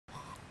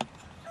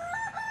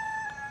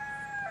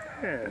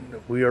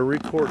And we are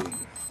recording.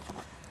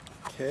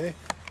 Okay.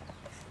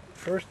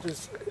 First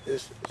is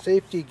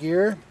safety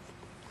gear,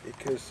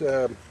 because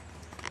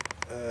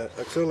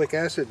oxalic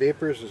acid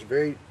vapors is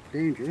very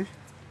dangerous.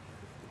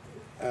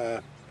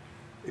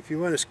 If you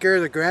want to scare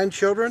the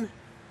grandchildren,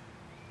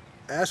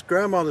 ask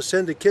Grandma to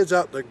send the kids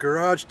out in the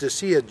garage to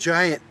see a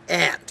giant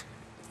ant.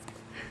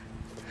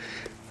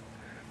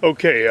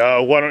 Okay,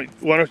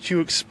 why don't you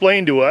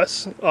explain to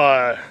us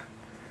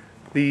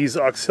these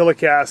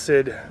oxalic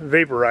acid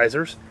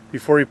vaporizers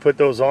before you put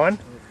those on.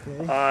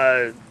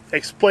 Okay.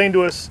 Explain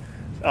to us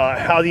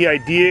how the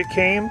idea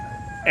came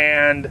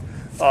and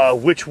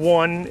which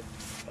one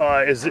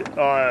is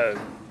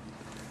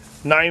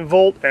 9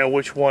 volt and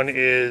which one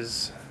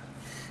is,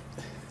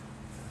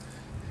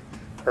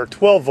 or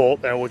 12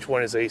 volt and which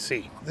one is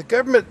AC. The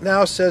government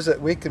now says that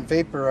we can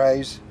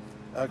vaporize,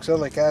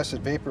 oxalic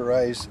acid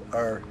vaporize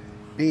our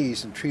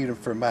bees and treat them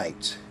for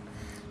mites.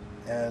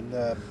 And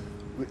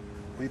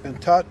we've been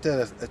taught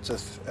that it's a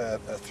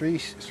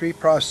three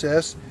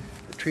process.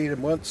 We treat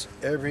them once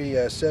every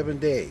 7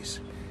 days.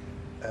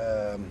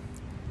 The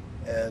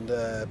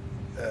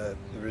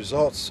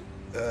results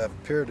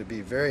appear to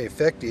be very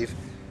effective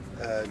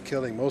in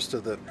killing most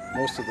of the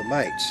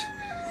mites.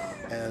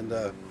 And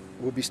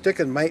we'll be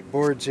sticking mite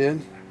boards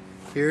in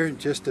here in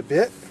just a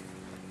bit.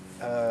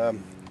 The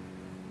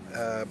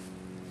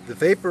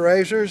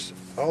vaporizers,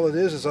 all it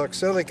is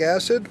oxalic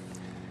acid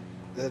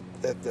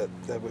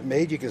that we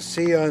made. You can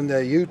see on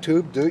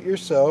YouTube. Do it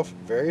yourself.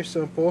 Very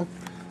simple.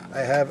 I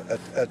have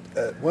a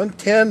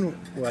 110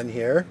 one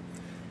here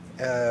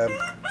that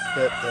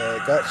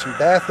got some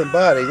Bath and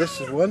Body. This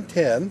is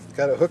 110.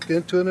 Got it hooked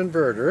into an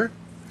inverter.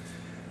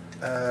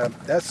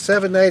 That's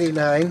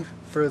 $7.99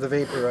 for the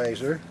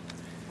vaporizer.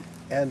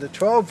 And the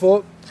 12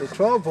 volt.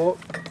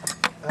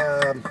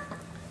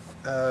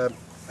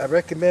 I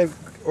recommend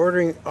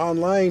ordering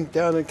online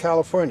down in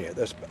California.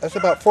 That's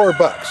about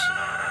 $4.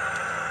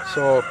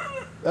 So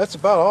that's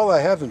about all I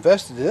have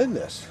invested in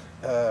this.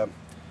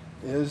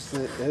 Is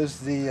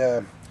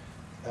the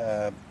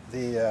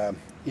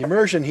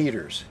immersion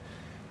heaters.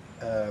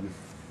 I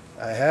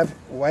have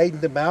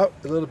widened them out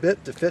a little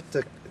bit to fit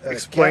the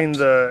Explain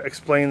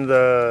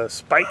the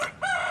spike.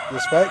 The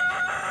spike.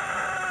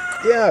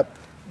 Yeah,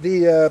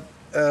 the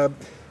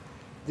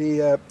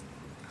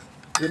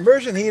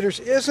immersion heaters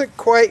isn't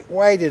quite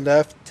wide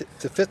enough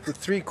to fit the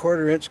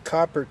 3/4 inch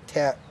copper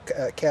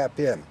cap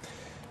in.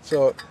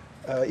 So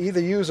either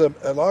use a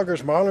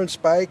logger's marlin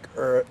spike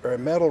or a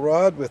metal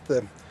rod with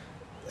the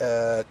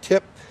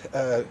tip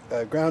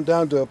ground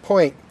down to a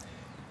point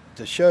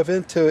to shove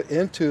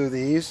into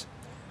these.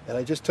 And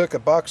I just took a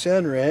box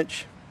end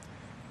wrench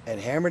and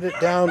hammered it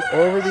down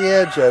over the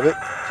edge of it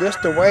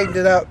just to widen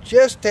it out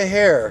just a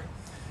hair,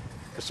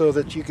 so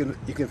that you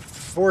can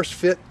force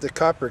fit the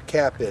copper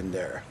cap in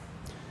there,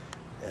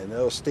 and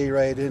it'll stay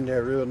right in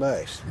there real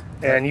nice.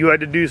 And you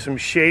had to do some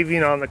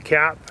shaving on the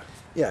cap.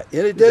 Yeah.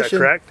 In addition, is that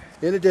correct?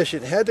 In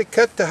addition, had to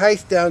cut the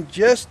height down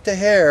just a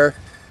hair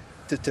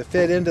to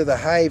fit into the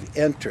hive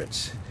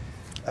entrance,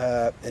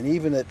 and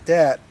even at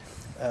that,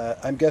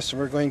 I'm guessing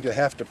we're going to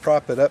have to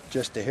prop it up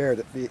just a hair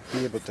to be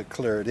able to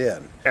clear it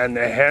in. And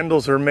the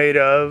handles are made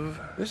of?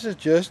 This is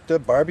just a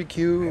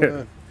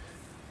barbecue.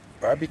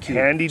 Barbecue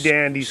handy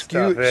dandy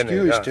stuff.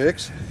 Skewer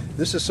sticks.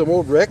 This is some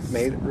old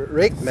roofing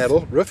rake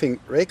metal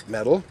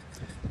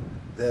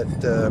that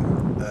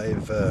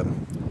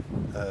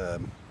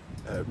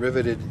I've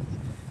riveted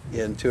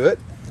into it.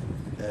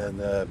 And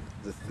the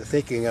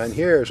thinking on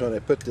here is when I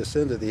put this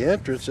into the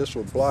entrance, this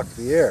will block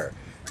the air.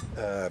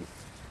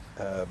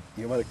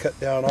 You want to cut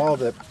down all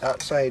the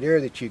outside air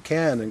that you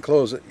can and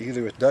close it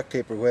either with duct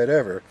tape or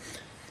whatever.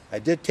 I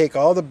did take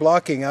all the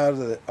blocking out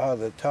of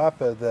the top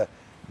of the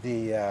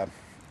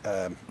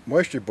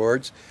moisture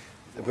boards,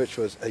 which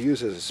I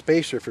use as a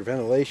spacer for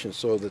ventilation,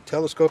 so the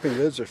telescoping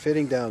lids are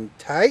fitting down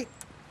tight.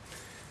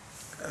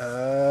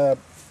 The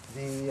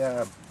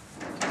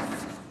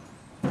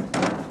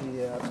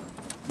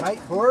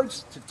mite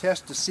boards, to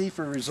test to see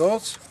for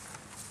results,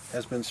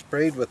 has been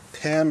sprayed with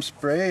PAM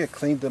spray. I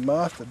cleaned them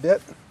off a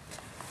bit,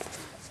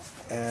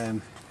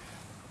 and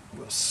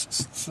we'll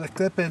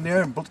stick up in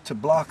there to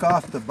block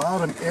off the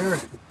bottom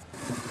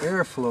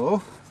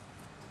airflow.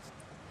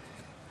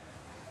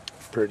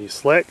 Pretty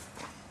slick.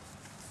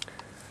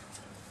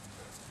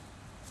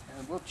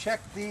 And we'll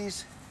check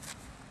these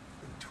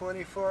in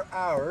 24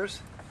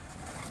 hours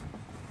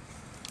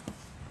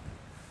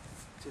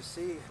to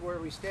see where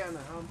we stand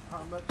and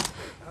how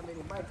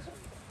many mites we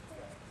got.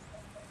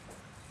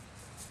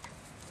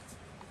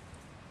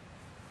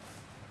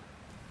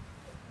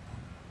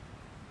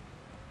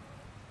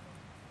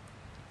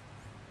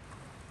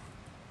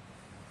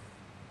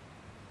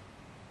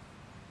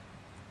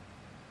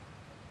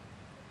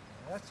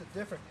 That's a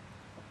different.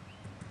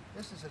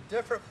 This is a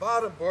different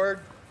bottom board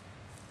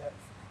that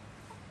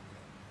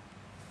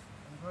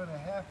I'm going to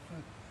have to.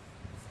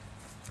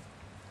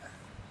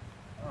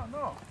 Oh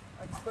no,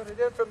 I can put it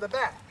in from the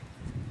back.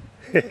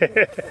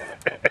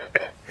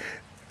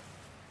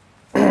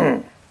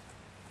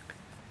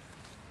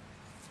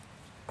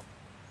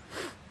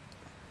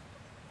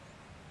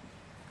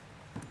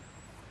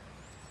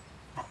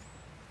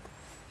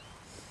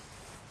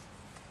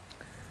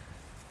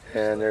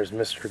 And there's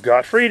Mr.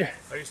 Gottfried.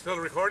 Are you still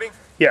recording?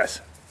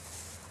 Yes.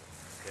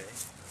 Okay.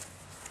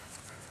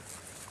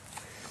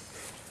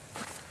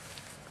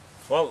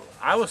 Well,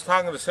 I was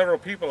talking to several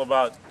people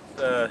about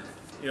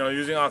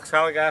using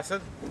oxalic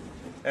acid,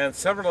 and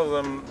several of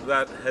them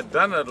that had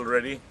done it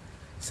already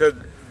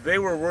said they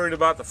were worried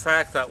about the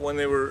fact that when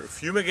they were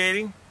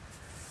fumigating,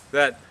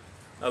 that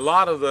a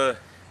lot of the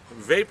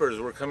vapors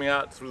were coming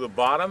out through the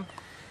bottom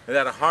and they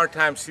had a hard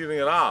time sealing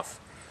it off.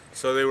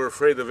 So they were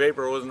afraid the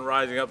vapor wasn't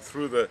rising up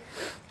through the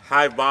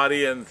hive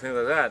body and things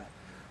like that.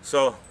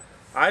 So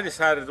I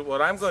decided that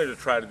what I'm going to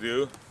try to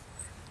do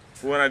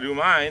when I do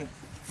mine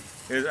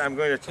is I'm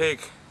going to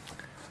take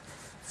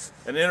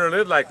an inner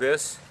lid like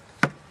this,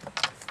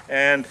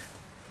 and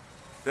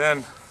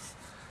then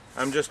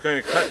I'm just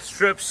going to cut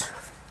strips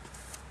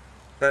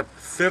that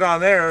fit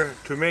on there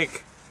to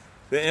make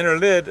the inner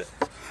lid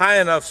high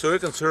enough so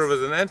it can serve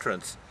as an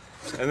entrance.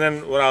 And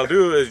then what I'll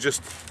do is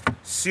just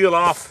seal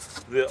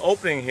off the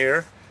opening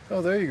here.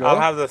 Oh, there you go. I'll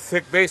have the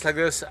thick base like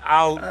this.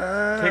 I'll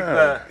take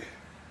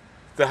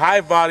the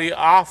hive body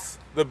off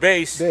the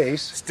base,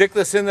 stick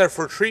this in there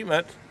for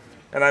treatment,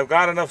 and I've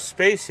got enough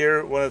space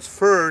here when it's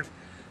furred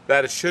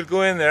that it should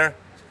go in there.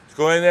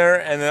 Go in there,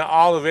 and then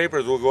all the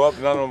vapors will go up,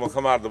 none of them will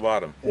come out of the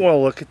bottom.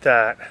 Well, look at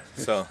that.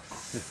 So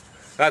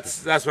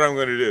that's what I'm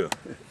going to do.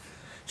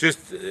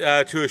 Just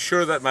to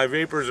assure that my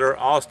vapors are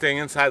all staying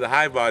inside the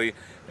hive body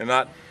and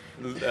not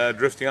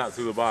drifting out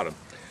through the bottom.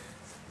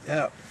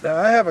 Now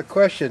I have a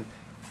question.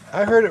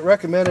 I heard it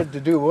recommended to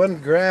do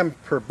 1 gram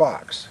per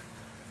box.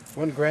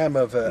 1 gram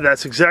of...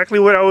 That's exactly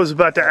what I was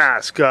about to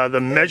ask.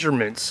 The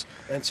measurements.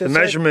 The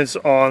measurements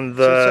on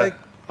the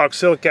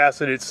oxalic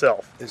acid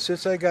itself. And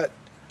since I got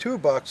 2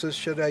 boxes,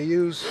 should I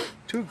use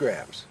 2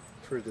 grams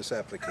for this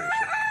application?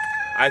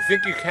 I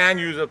think you can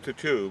use up to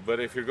 2, but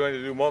if you're going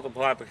to do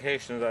multiple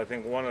applications, I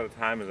think 1 at a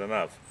time is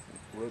enough.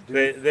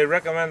 They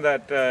recommend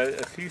that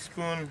a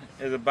teaspoon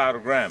is about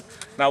 1 gram.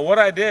 Now what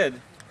I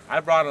did, I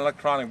brought an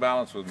electronic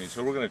balance with me,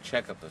 so we're going to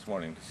check it this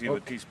morning to see if a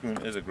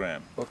teaspoon is 1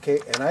 gram. Okay,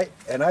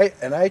 and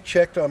I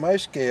checked on my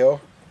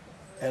scale,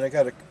 and I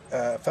got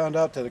found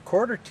out that a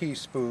 1/4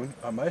 teaspoon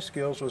on my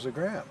scales was 1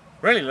 gram.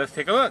 Really? Let's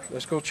take a look.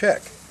 Let's go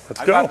check. Let's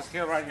I go. got the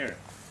scale right here.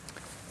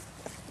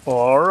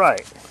 All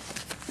right.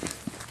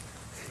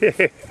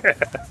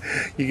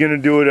 You gonna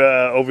do it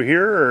over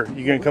here, or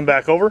you gonna come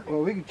back over?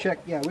 Well, we can check.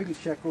 Yeah, we can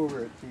check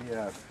over at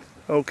the.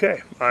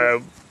 Okay.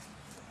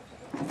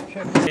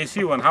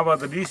 AC one. How about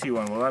the DC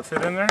one? Will that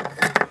fit in there?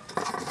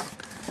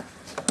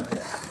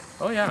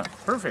 Oh yeah,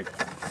 perfect.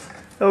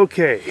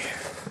 Okay.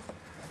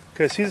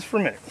 Okay, see this for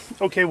a minute.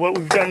 Okay, what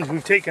we've done is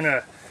we've taken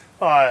an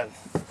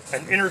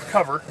inner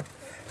cover,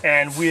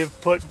 and we have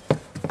put.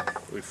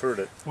 We furred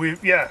it. We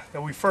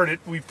furred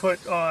it. We put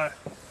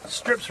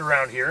strips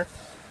around here,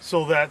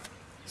 so that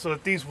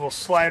these will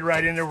slide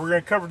right in there. We're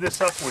going to cover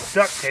this up with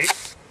duct tape.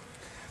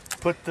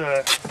 Put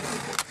the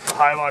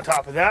hive on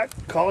top of that.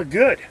 Call it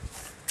good.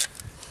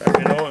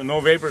 No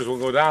vapors will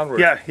go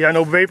downward. Yeah,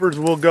 no vapors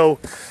will go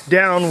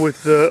down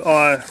with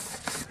the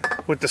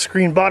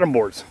screen bottom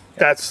boards.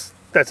 That's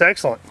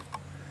excellent.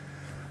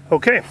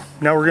 Okay,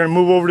 now we're going to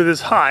move over to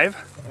this hive.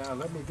 Now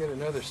let me get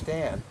another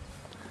stand.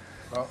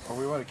 Or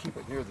we want to keep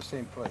it near the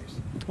same place.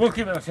 We'll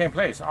keep it in the same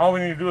place. All we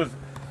need to do is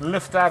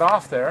lift that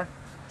off there.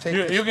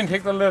 You can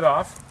take the lid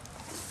off,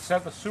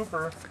 set the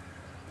super,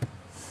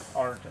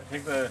 or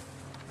take the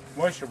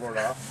moisture board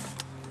off.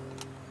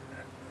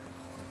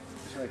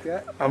 Just like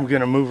that. I'm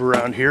going to move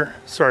around here.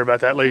 Sorry about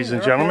that, ladies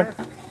and gentlemen.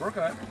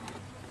 Working it.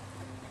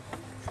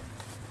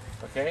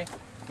 Okay,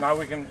 now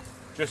we can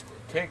just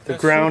take the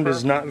ground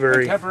is not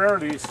very...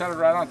 temporarily set it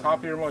right on top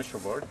of your moisture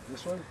board.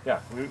 This one? Yeah,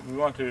 we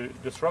want to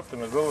disrupt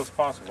them as little as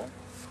possible.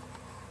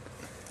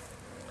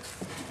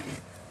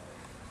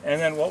 And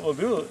then what we'll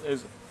do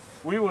is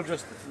we will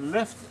just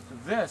lift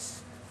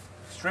this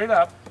straight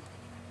up,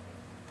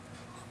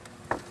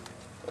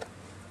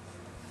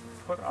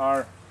 put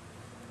our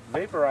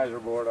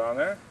vaporizer board on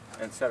there,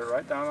 and set it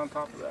right down on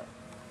top of that.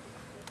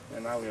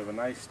 And now we have a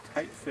nice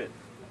tight fit.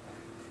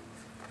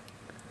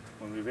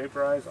 When we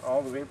vaporize,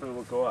 all the vapors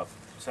will go up.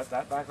 Set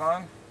that back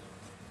on.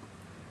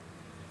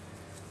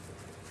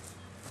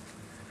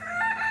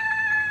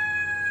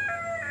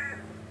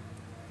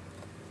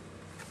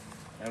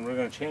 And we're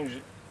going to change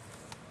it.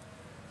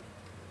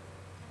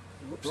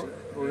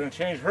 We're going to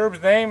change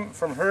Herb's name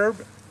from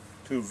Herb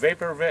to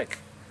Vapor Vic.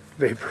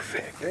 Vapor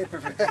Vic. Vapor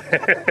Vic.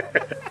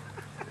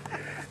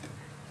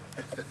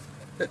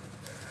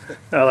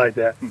 I like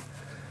that.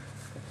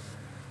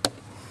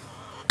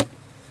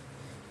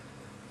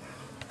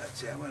 Let's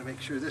see, I want to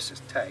make sure this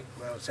is tight.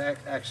 Well, it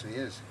actually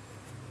is.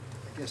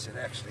 I guess it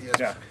actually is.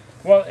 Yeah.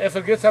 Well, if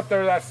it gets up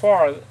there that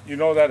far, you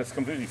know that it's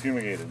completely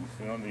fumigated.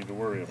 You don't need to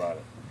worry about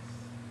it.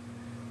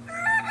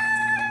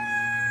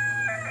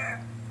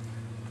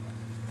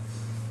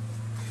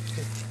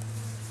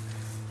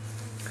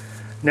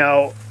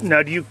 Now,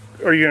 are you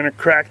going to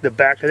crack the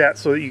back of that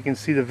so that you can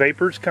see the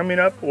vapors coming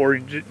up, or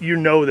you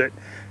know that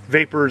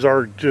vapors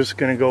are just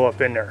going to go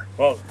up in there?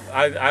 Well,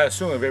 I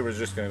assume the vapor is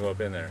just going to go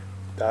up in there.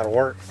 That'll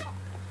work.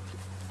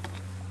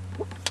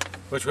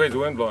 Which way is the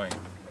wind blowing?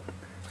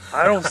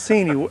 I don't see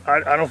any.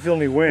 I don't feel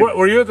any wind.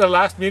 Were you at the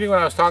last meeting when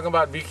I was talking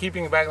about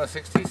beekeeping back in the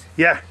 60s?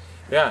 Yeah.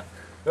 Yeah.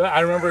 I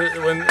remember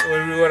when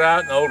we went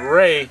out and old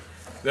Ray,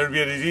 there'd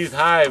be a diseased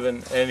hive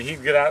and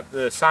he'd get out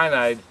the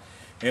cyanide.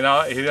 You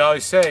know, he'd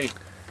always say,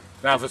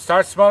 now if it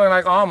starts smelling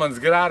like almonds,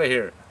 get out of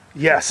here.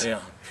 Yes.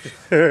 Yeah.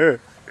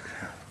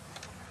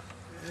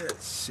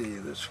 Let's see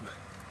this.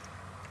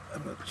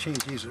 I'm going to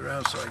change these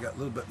around so I got a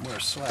little bit more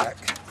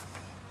slack.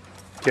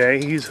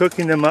 Okay, he's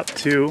hooking them up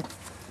to.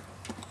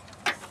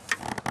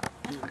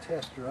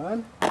 Tester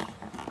on.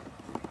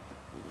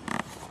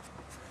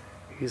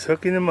 He's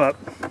hooking them up.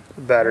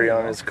 The battery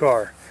on his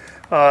car.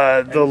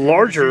 The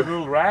larger. Use a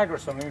little rag or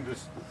something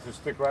just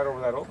stick right over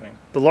that opening.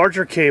 The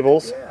larger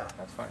cables Yeah.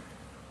 That's fine.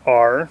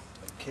 are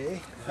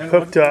Okay.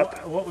 hooked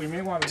up what we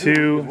may want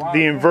to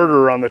the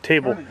inverter on the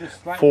table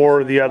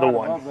for the other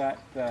one.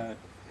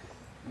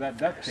 That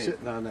duct tape.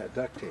 Sitting on that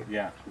duct tape.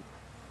 Yeah.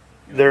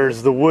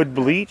 There's the wood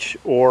bleach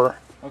or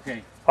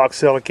Okay.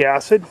 oxalic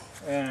acid.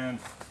 And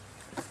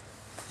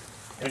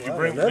did you Well,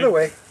 bring another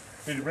way?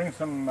 Did you bring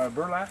some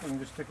burlap? We can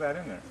just stick that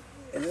in there.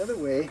 Another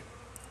way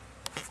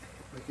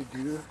we could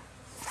do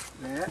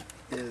that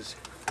is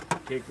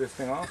Take this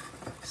thing off.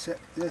 set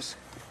this.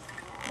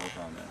 Hold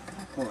on there.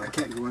 Oh, I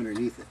can't go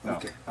underneath it. No.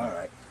 Okay. All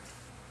right.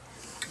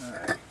 All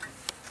right.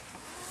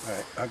 All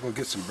right. I'll go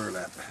get some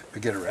burlap. Or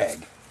get a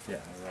rag.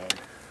 Yeah. Right.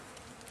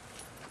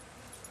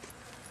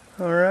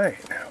 All right.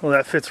 Well,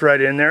 that fits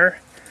right in there,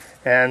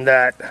 and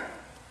that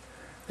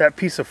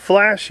piece of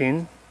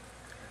flashing,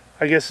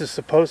 I guess, is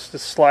supposed to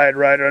slide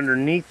right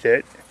underneath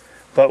it,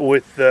 but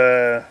with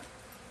the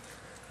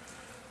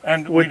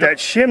with that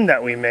shim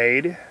that we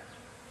made.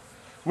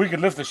 We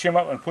could lift the shim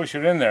up and push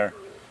it in there,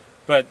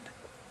 but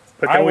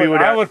But I then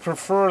would, I would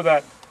prefer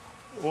that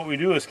what we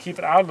do is keep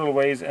it out a little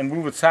ways and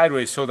move it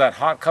sideways so that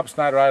hot cup's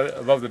not right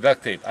above the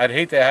duct tape. I'd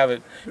hate to have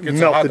it get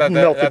so hot that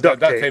melt the the duct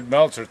duct tape. tape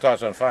melts or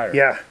starts on fire.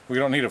 Yeah. We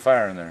don't need a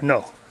fire in there.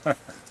 No. No.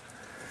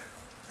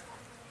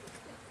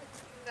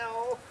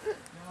 Now,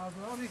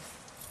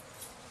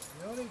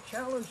 the only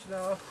challenge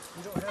now,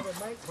 we don't have a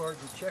night board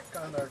to check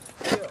on our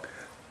kill.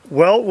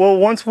 Well,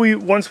 once we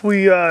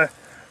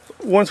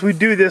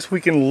do this,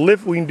 we can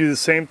lift. We can do the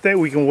same thing.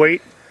 We can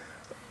wait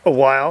a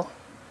while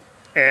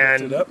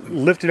and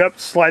lift it up,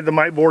 slide the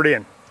mite board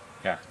in.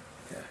 Yeah.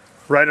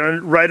 Right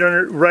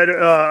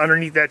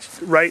underneath that,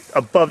 right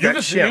above that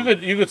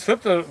shim. You could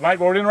slip the mite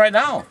board in right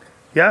now.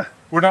 Yeah.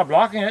 We're not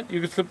blocking it.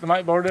 You could slip the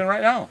mite board in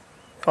right now.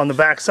 On the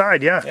back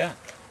side, yeah. Yeah.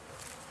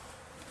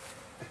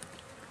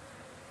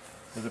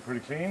 Is it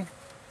pretty clean?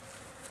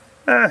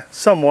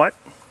 Somewhat.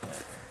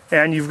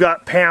 And you've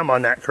got Pam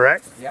on that,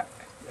 correct? Yeah.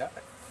 Yeah.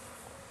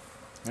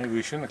 Maybe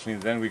we shouldn't have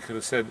cleaned it then. We could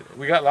have said,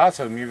 we got lots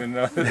of them even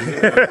though.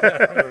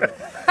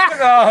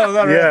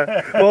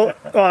 Yeah.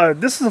 Well,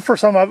 this is the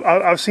first time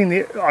I've seen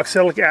the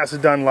oxalic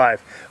acid done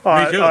live.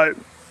 Me too.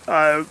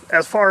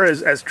 As far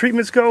as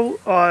treatments go,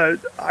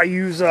 I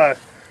use a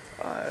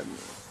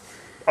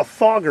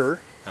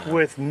fogger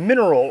with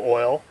mineral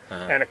oil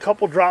and a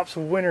couple drops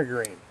of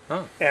wintergreen.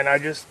 Huh. And I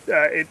just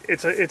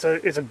it's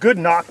a good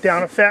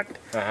knockdown effect.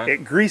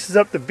 It greases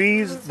up the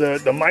bees.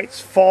 The mites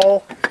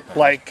fall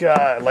like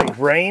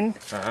rain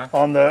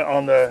on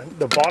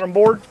the bottom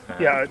board.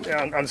 Yeah,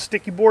 on the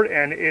sticky board,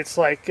 and it's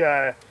like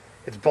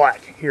it's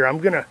black. Here, I'm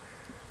gonna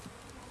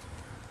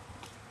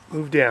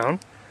move down.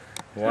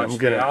 Watch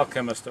the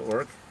alchemist at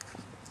work.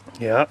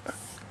 Yeah.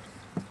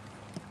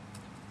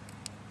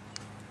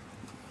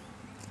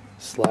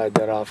 Slide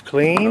that off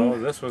clean. No,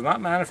 this was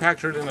not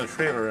manufactured in a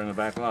trailer in the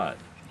back lot.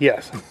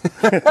 Yes.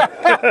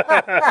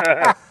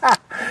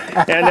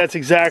 And that's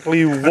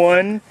exactly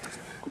one,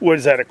 what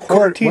is that, a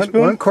quarter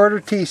teaspoon?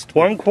 1/4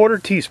 teaspoon.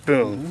 1/4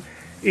 teaspoon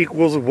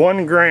equals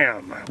 1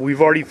 gram.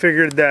 We've already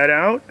figured that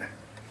out.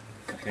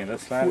 Okay,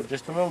 let's slant it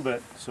just a little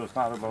bit so it's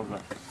not above the...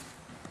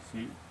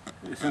 See,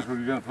 since we're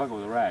going to plug it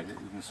with a rag, you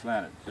can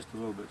slant it just a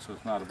little bit so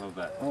it's not above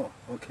that. Oh,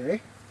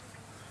 okay.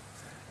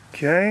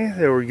 Okay,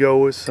 there we go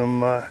with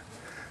some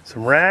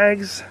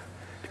rags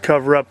to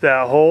cover up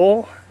that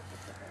hole.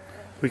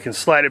 We can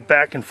slide it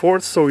back and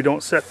forth so we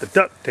don't set the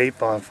duct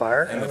tape on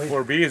fire. And the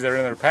poor bees, they're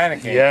in there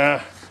panicking.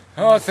 Yeah.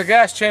 Oh, it's the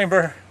gas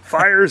chamber.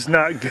 Fire's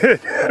not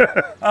good.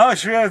 Oh,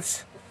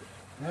 shreds.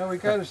 Now I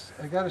gotta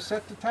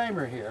set the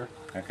timer here.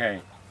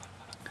 Okay.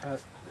 2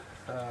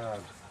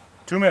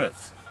 2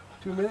 minutes.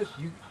 2 minutes.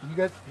 You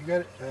got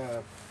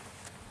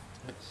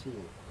let's see.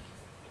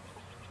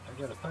 I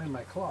gotta find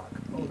my clock.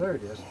 Oh, there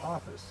it is.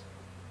 Office.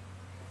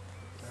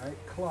 All right,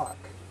 clock.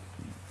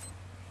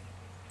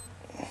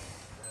 Okay.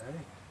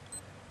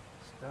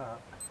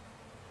 Stop.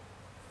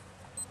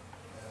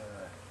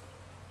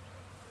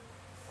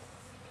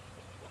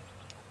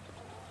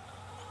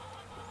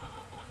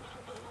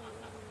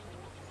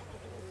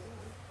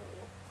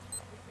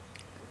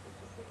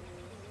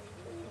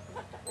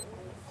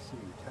 Let's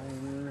see,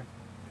 timer.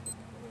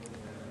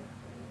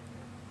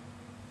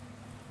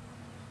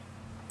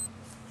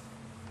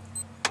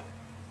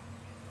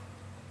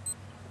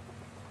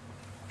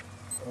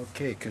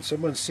 Okay, can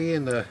someone see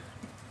in the?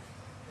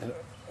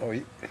 Oh,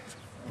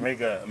 Make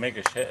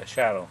a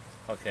shadow.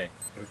 Okay.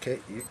 Okay,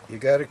 you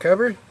got it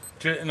covered?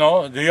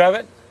 No, do you have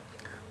it?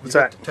 What's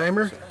that? The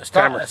timer?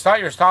 Start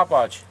your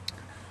stopwatch.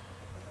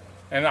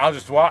 And I'll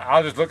just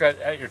look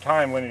at your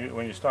time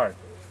when you start.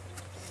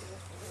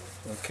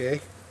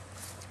 Okay.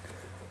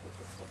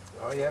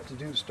 All you have to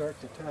do is start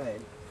the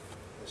time.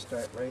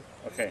 Start right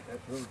Okay. that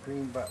little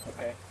green button.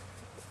 Okay.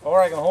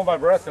 Or I can hold my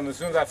breath, and as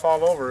soon as I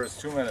fall over, it's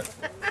 2 minutes.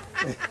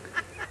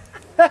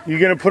 You're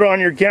gonna put on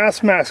your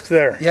gas mask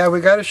there. Yeah, we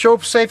got to show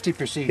safety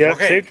procedures. Yeah,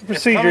 Okay. safety It's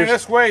procedures. coming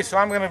this way, so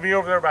I'm going to be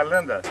over there by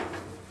Linda.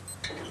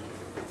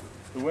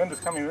 The wind is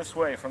coming this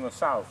way from the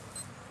south,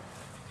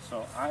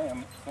 so I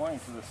am going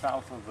to the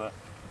south of the.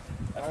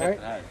 All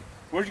right.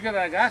 Where'd you get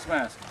that gas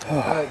mask?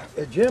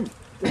 Jim,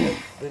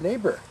 the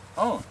neighbor.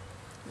 Oh,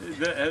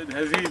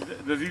 does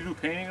he do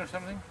painting or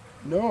something?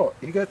 No,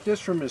 he got this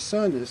from his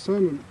son. His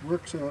son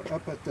works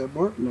up at the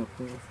Morton up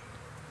there.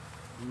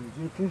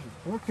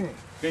 Okay.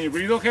 Can you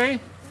breathe okay?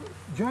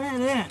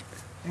 Giant ant.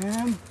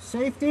 And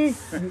safety,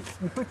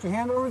 you put your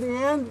hand over the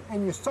end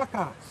and you suck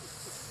on it.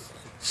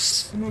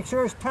 To make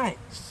sure it's tight.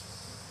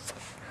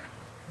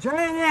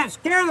 Giant ant,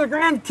 scare the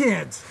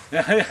grandkids.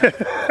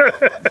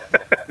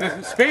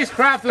 The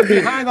spacecraft is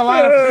behind the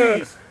line of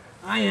trees.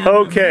 I am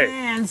Okay. a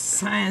man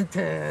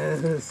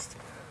scientist.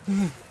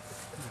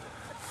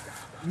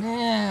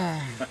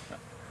 Yeah.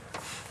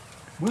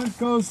 What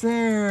goes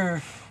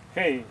there?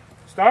 Okay,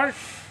 start.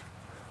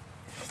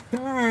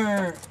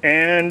 Start.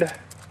 And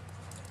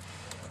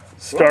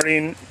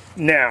starting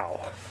now.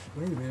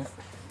 Wait a minute.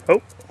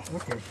 Oh,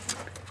 Okay.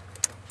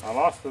 I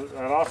lost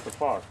the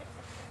clock.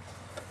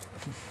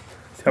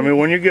 tell me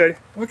when you're good.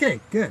 Okay,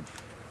 good.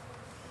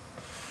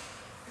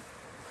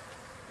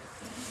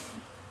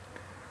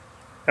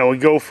 And we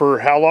go for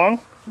how long?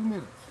 2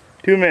 minutes.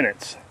 2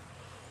 minutes.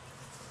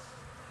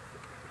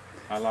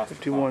 I lost the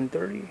clock.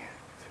 51:30.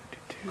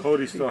 52.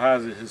 Cody still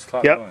has his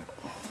clock Yep. going.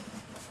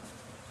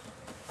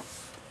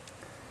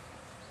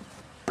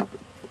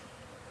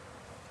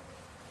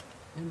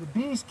 And the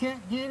bees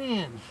can't get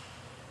in.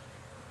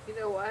 You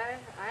know what?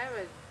 I have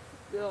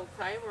a little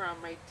timer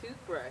on my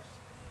toothbrush.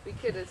 We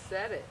could have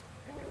set it.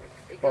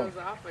 It goes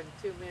off in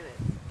 2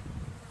 minutes.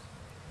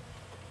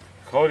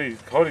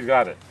 Cody's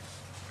got it.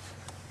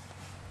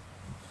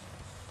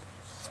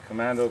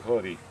 Commando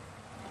Cody.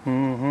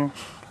 Mm-hmm.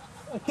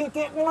 I can't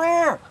get in the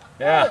air.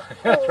 Yeah,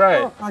 that's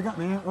right. Oh, I got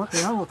me.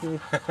 Okay, I'm okay.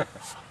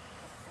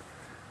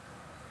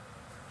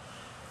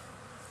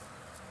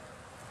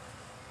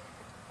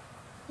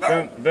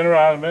 Been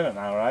around a minute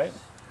now, right?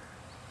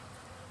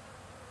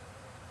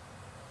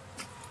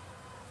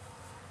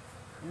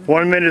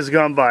 1 minute has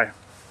gone by.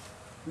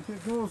 If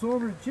it goes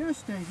over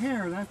just a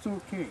hair, that's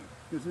okay.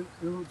 Because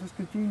it'll just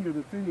continue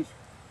to finish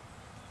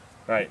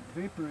Right.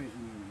 vaporizing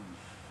everything.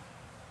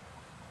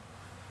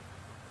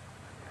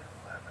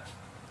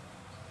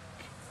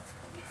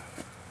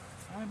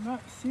 I'm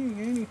not seeing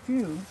any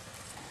fumes.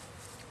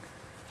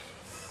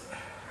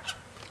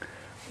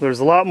 There's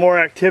a lot more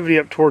activity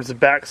up towards the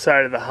back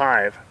side of the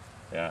hive.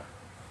 Yeah.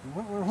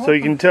 What we're So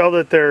you can tell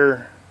that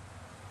they're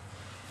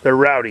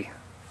rowdy.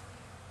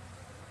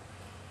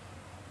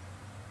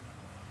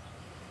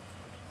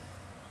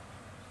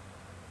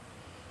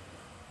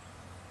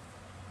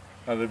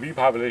 Now the bee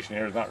population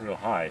here is not real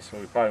high, so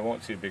we probably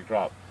won't see a big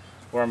drop.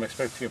 Where I'm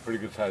expecting a pretty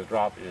good sized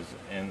drop is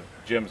in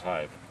Jim's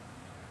hive.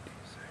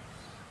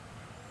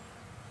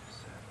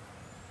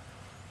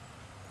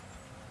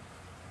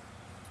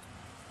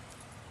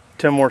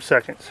 Ten more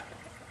seconds.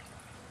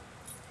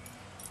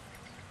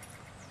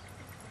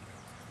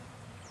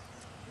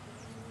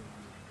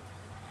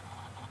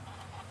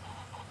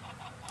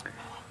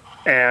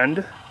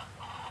 And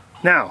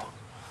now.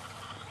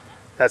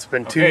 That's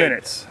been 2 Okay,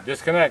 minutes.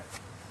 Disconnect,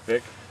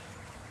 Vic.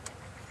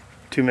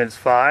 2 minutes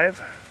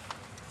 5.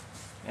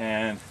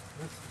 And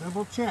Let's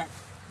double check.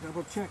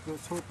 Double check.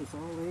 Let's hope it's all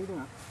laid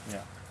up.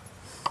 yeah.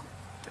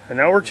 And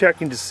now we're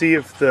checking to see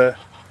if the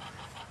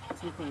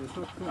See if I was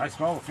hooked I up.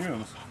 smell the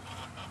fumes.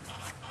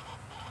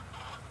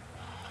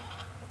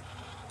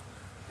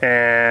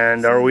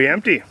 and are we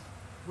empty?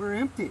 We're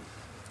empty.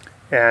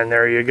 And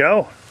there you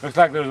go. Looks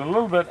like there's a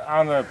little bit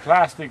on the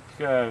plastic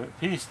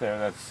piece there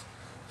that's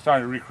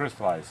starting to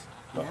recrystallize.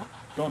 Yeah.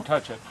 Don't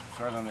touch it. It's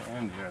right on the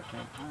end here, I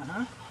think.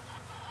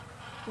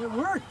 Uh-huh. It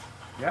worked.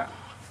 Yeah.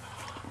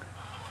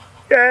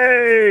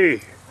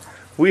 Yay!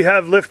 We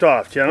have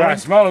liftoff, Yeah, I gentlemen.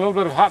 smell a little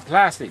bit of hot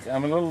plastic.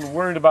 I'm a little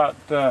worried about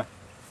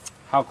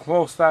how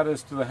close that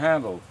is to the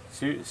handle.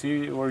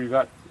 See where you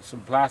got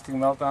some plastic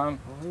meltdown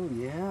Oh,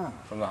 yeah.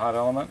 from the hot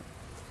element?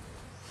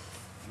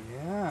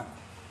 Yeah.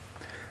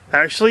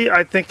 Actually,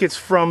 I think it's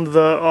from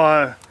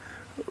the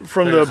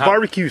Hot.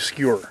 barbecue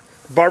skewer.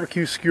 The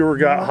barbecue skewer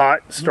got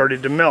hot,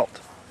 started to melt.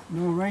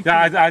 No, right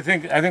Yeah, there. I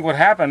think what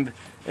happened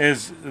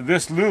is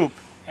this loop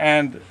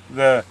and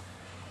the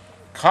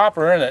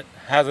copper in it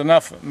has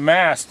enough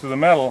mass to the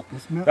metal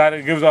It's mel- that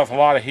it gives off a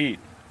lot of heat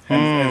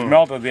and it's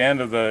melted the end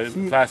of the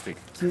See- plastic.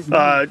 See it,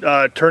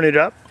 melt, Turn it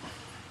up.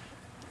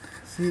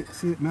 see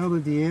it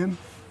melted the end?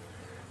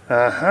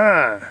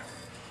 Uh-huh.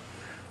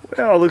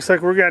 Well, looks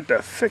like we're going to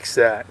have to fix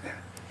that.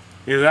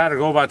 Either that or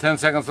go about 10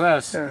 seconds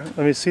less. Yeah,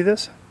 let me see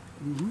this.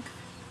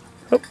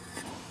 Oh.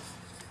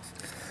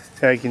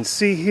 Now you can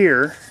see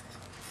here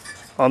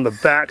on the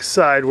back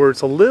side where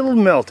it's a little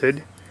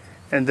melted,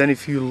 and then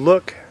if you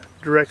look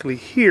directly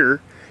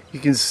here, you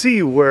can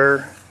see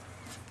where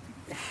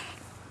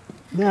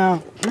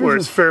Now,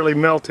 it's fairly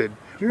melted.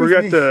 We're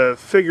got to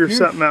figure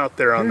something out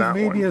there on that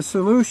maybe one. a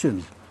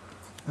solution.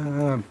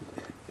 Here,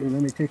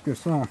 let me take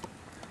this off.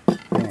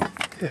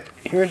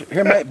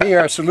 Here might be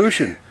our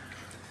solution.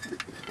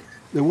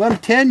 The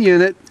 110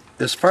 unit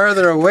is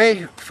farther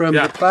away from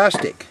Yeah. the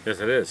plastic. Yes,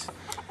 it is.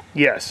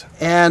 Yes.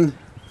 And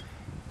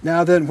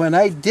now then when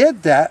I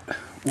did that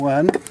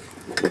one,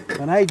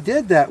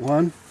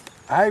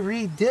 I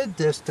redid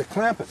this to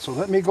clamp it. So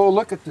let me go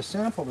look at the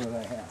sample that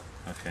I have.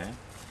 Okay.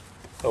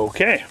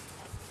 Okay.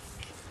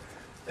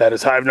 That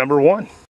is hive number 1.